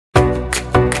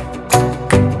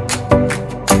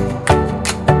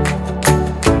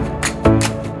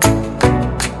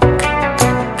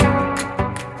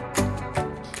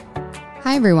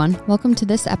everyone, welcome to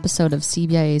this episode of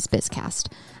CBIA's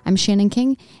BizCast. I'm Shannon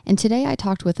King, and today I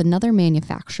talked with another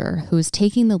manufacturer who is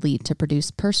taking the lead to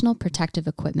produce personal protective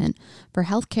equipment for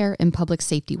healthcare and public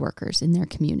safety workers in their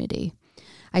community.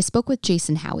 I spoke with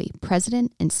Jason Howie,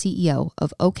 President and CEO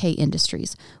of OK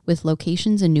Industries, with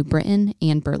locations in New Britain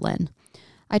and Berlin.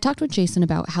 I talked with Jason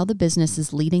about how the business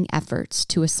is leading efforts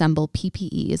to assemble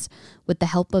PPEs with the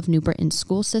help of New Britain's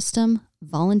school system,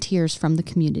 volunteers from the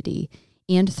community,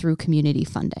 and through community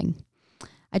funding.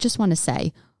 I just want to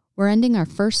say, we're ending our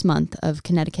first month of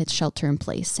Connecticut's shelter in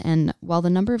place, and while the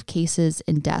number of cases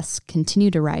and deaths continue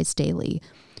to rise daily,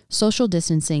 social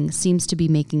distancing seems to be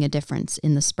making a difference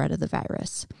in the spread of the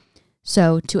virus.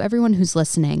 So, to everyone who's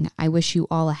listening, I wish you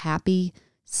all a happy,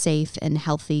 safe, and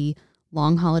healthy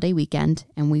long holiday weekend,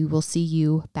 and we will see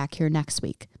you back here next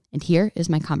week. And here is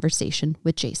my conversation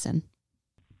with Jason.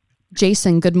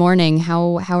 Jason, good morning.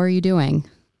 How are you doing?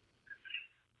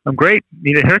 I'm great.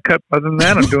 Need a haircut. Other than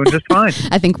that, I'm doing just fine.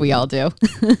 I think we all do.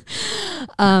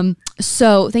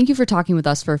 So thank you for talking with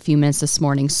us for a few minutes this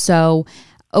morning. So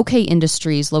OK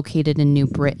Industries, located in New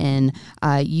Britain,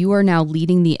 you are now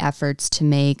leading the efforts to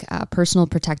make personal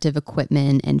protective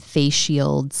equipment and face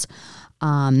shields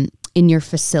in your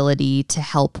facility to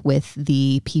help with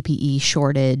the PPE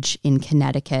shortage in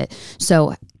Connecticut.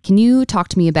 So can you talk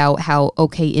to me about how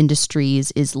OK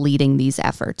Industries is leading these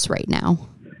efforts right now?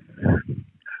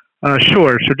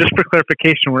 Sure. So just for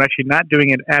clarification, we're actually not doing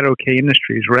it at OK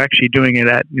Industries. We're actually doing it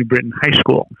at New Britain High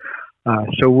School.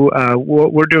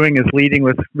 What we're doing is leading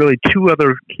with really two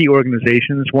other key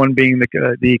organizations, one being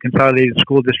the Consolidated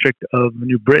School District of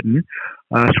New Britain.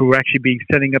 So we're actually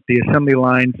setting up the assembly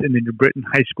lines in the New Britain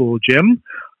High School gym,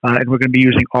 and we're going to be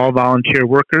using all volunteer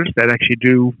workers that are actually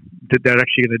going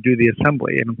to do the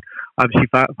assembly, and obviously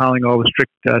following all the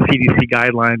strict CDC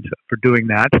guidelines for doing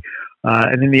that.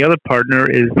 And then the other partner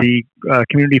is the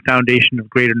Community Foundation of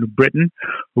Greater New Britain,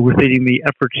 who is leading the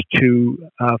efforts to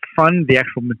fund the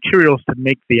actual materials to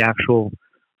make the actual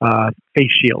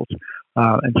face shields.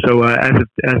 And so as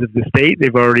of this date,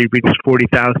 they've already reached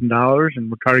 $40,000, and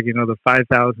we're targeting another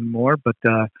 $5,000 more. But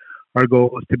our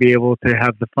goal is to be able to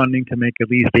have the funding to make at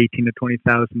least 18,000 to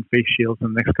 20,000 face shields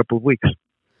in the next couple of weeks.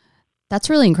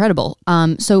 That's really incredible.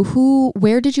 So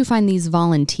where did you find these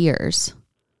volunteers?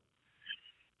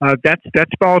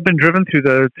 That's all been driven through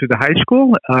the high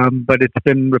school, but it's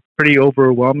been a pretty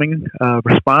overwhelming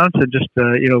response. And just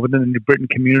within the New Britain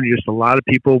community, just a lot of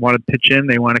people want to pitch in.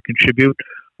 They want to contribute,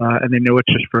 and they know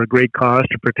it's just for a great cause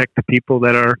to protect the people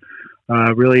that are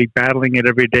really battling it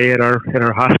every day at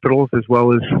our hospitals as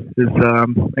well as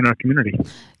in our community.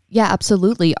 Yeah,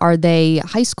 absolutely. Are they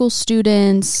high school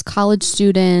students, college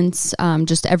students,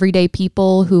 just everyday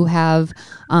people who have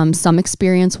some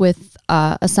experience with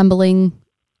assembling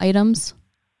items?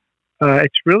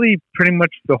 It's really pretty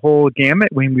much the whole gamut.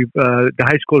 When the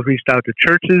high school has reached out to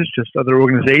churches, just other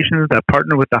organizations that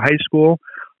partner with the high school,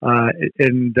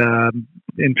 and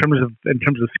in terms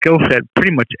of skill set,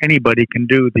 pretty much anybody can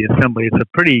do the assembly. It's a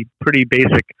pretty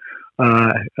basic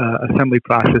assembly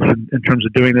process in terms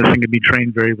of doing this, and can be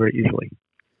trained very, very easily.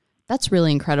 That's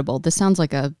really incredible. This sounds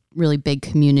like a really big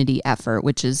community effort,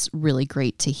 which is really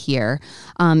great to hear.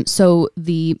 So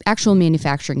the actual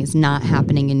manufacturing is not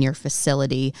happening in your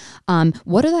facility.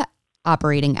 What are the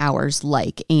operating hours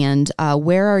like, and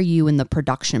where are you in the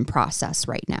production process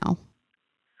right now?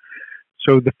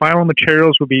 So the final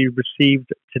materials will be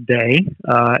received today,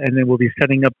 and then we'll be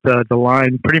setting up the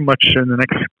line pretty much in the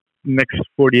next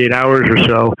 48 hours or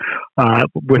so,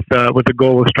 with the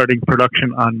goal of starting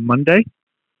production on Monday.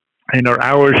 And our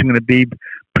hours are going to be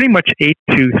pretty much 8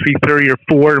 to 3:30 or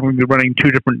 4. We'll be running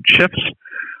two different shifts,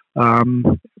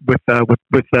 with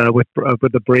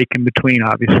a break in between,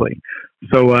 obviously.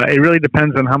 So it really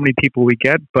depends on how many people we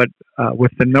get, but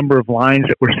with the number of lines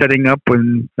that we're setting up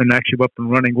and actually up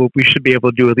and running, we should be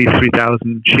able to do at least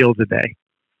 3,000 shields a day.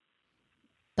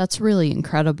 That's really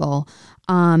incredible.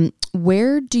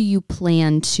 Where do you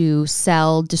plan to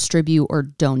sell, distribute, or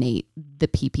donate the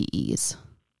PPEs?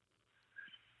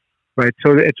 Right.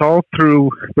 So it's all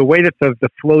through the way that the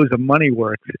flows of money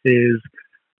works is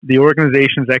the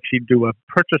organizations actually do a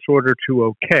purchase order to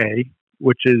OK,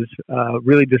 which is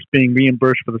really just being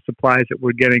reimbursed for the supplies that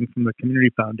we're getting from the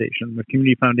Community Foundation. The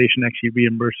Community Foundation actually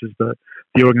reimburses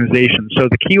the organization. So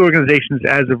the key organizations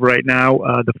as of right now,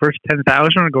 the first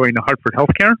 10,000 are going to Hartford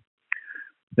Healthcare.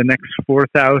 The next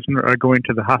 4,000 are going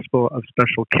to the Hospital of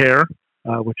Special Care,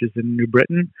 which is in New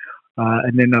Britain.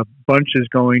 And then a bunch is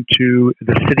going to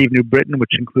the City of New Britain,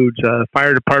 which includes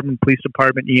fire department, police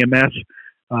department, EMS,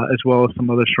 as well as some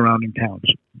other surrounding towns.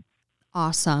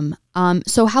 Awesome.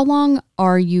 So how long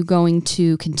are you going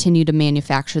to continue to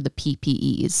manufacture the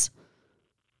PPEs?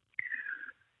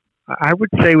 I would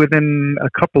say within a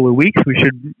couple of weeks, we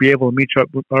should be able to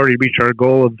already reach our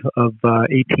goal of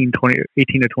 18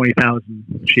 to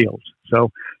 20,000 shields.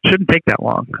 So it shouldn't take that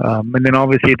long. And then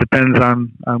obviously it depends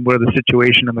on where the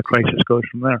situation and the crisis goes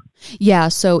from there. Yeah.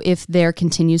 So if there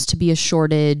continues to be a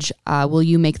shortage, will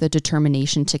you make the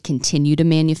determination to continue to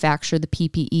manufacture the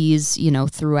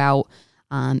PPEs, throughout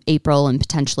April and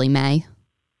potentially May?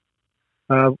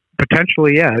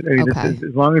 Potentially, yeah. I mean, Okay.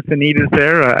 as long as the need is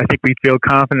there, I think we feel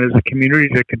confident as a community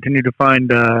to continue to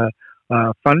find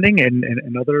funding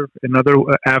and other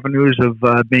avenues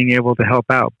of being able to help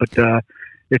out. But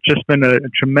it's just been a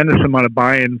tremendous amount of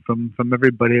buy-in from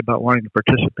everybody about wanting to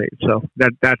participate. So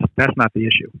that's not the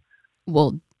issue.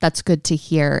 Well, that's good to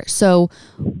hear. So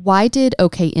why did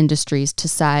OK Industries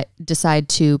decide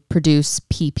to produce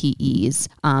PPEs?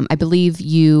 I believe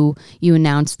you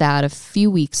announced that a few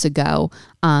weeks ago.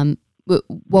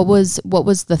 What was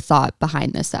the thought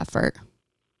behind this effort?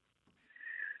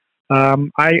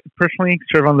 I personally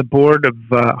serve on the board of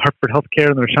Hartford Healthcare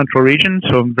in their central region,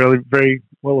 so I'm very, very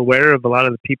well aware of a lot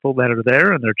of the people that are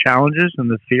there and their challenges and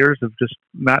the fears of just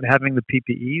not having the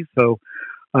PPE. So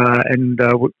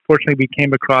fortunately, we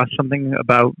came across something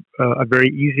about a very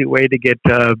easy way to get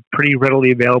pretty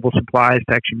readily available supplies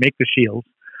to actually make the shields,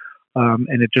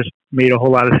 and it just made a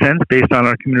whole lot of sense based on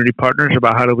our community partners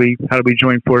about how do we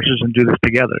join forces and do this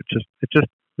together. It's just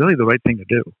really the right thing to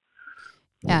do.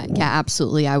 Yeah,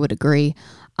 absolutely. I would agree.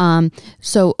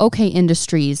 So OK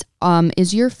Industries,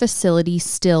 is your facility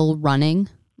still running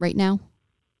right now?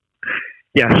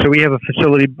 Yeah, so we have a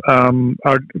facility.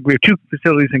 We have two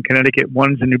facilities in Connecticut.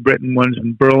 One's in New Britain, one's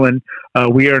in Berlin.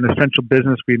 We are an essential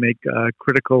business. We make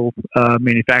critical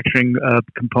manufacturing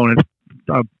components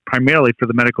primarily for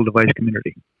the medical device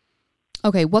community.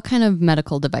 Okay, what kind of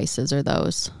medical devices are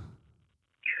those?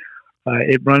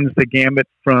 It runs the gamut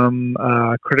from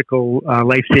critical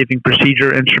life-saving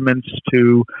procedure instruments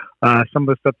to some of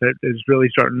the stuff that is really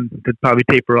starting to probably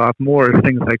taper off more is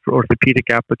things like for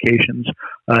orthopedic applications,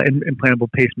 implantable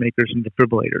pacemakers and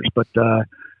defibrillators. But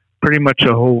pretty much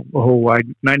a whole wide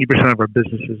 90% of our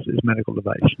business is medical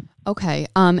device. Okay.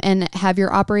 And have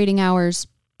your operating hours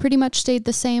pretty much stayed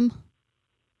the same?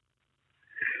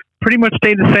 Pretty much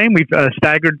stayed the same. We've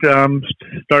staggered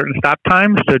start and stop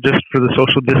times just for the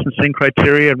social distancing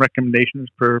criteria and recommendations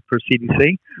per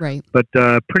CDC. Right. But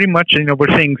pretty much,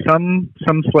 we're seeing some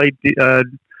slight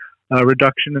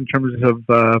reduction in terms of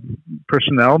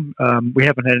personnel. We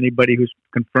haven't had anybody who's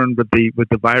confirmed with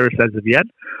the virus as of yet.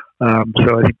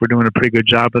 So I think we're doing a pretty good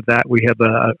job of that. We have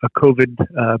a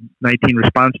COVID-19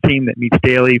 response team that meets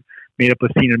daily, made up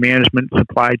of senior management,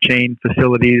 supply chain,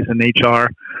 facilities, and HR.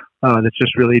 That's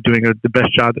just really doing the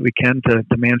best job that we can to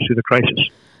manage through the crisis.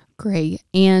 Great.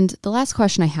 And the last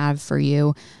question I have for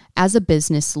you, as a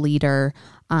business leader,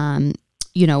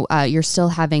 you're still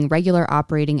having regular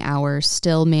operating hours,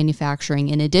 still manufacturing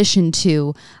in addition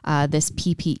to this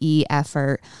PPE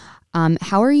effort.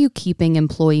 How are you keeping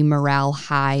employee morale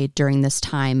high during this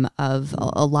time of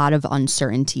a lot of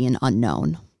uncertainty and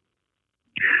unknown?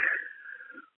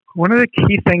 One of the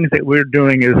key things that we're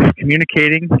doing is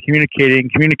communicating,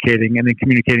 and then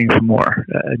communicating some more.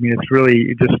 It's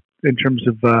really just in terms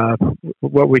of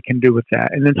what we can do with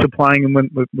that. And then supplying them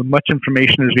with much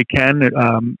information as we can,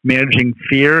 managing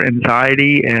fear,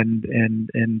 anxiety, and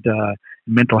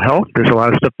mental health. There's a lot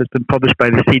of stuff that's been published by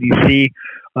the CDC,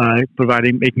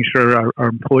 making sure our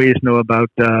employees know about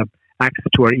access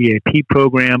to our EAP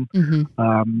program,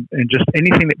 and just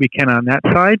anything that we can on that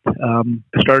side.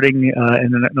 Starting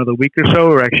in another week or so,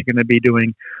 we're actually going to be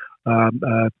doing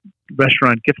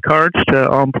restaurant gift cards to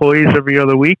all employees every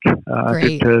other week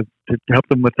to help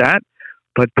them with that.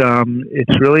 But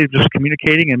it's really just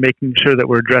communicating and making sure that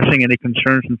we're addressing any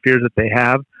concerns and fears that they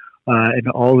have, and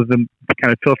all of them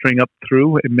kind of filtering up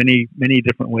through in many, many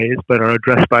different ways, but are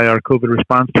addressed by our COVID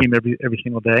response team every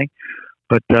single day.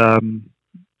 But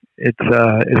it's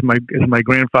as my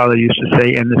grandfather used to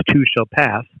say, and this too shall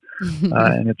pass.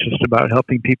 And it's just about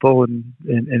helping people and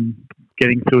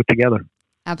getting through it together.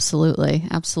 Absolutely.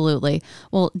 Absolutely.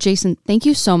 Well, Jason, thank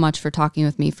you so much for talking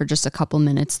with me for just a couple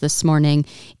minutes this morning.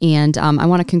 And I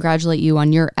want to congratulate you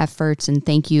on your efforts and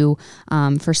thank you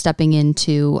for stepping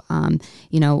into,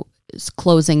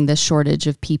 closing this shortage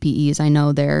of PPEs. I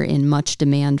know they're in much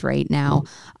demand right now,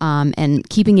 and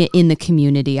keeping it in the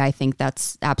community. I think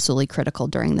that's absolutely critical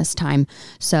during this time.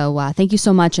 So thank you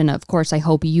so much. And of course, I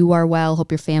hope you are well,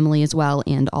 hope your family is well,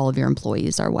 and all of your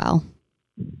employees are well.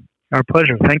 Our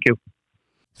pleasure. Thank you.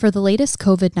 For the latest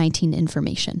COVID-19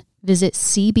 information, visit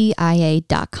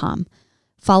cbia.com.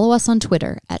 Follow us on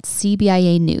Twitter at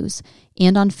CBIA News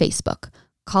and on Facebook.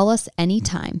 Call us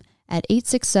anytime at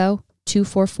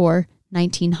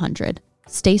 860-244-1900.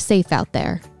 Stay safe out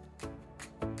there.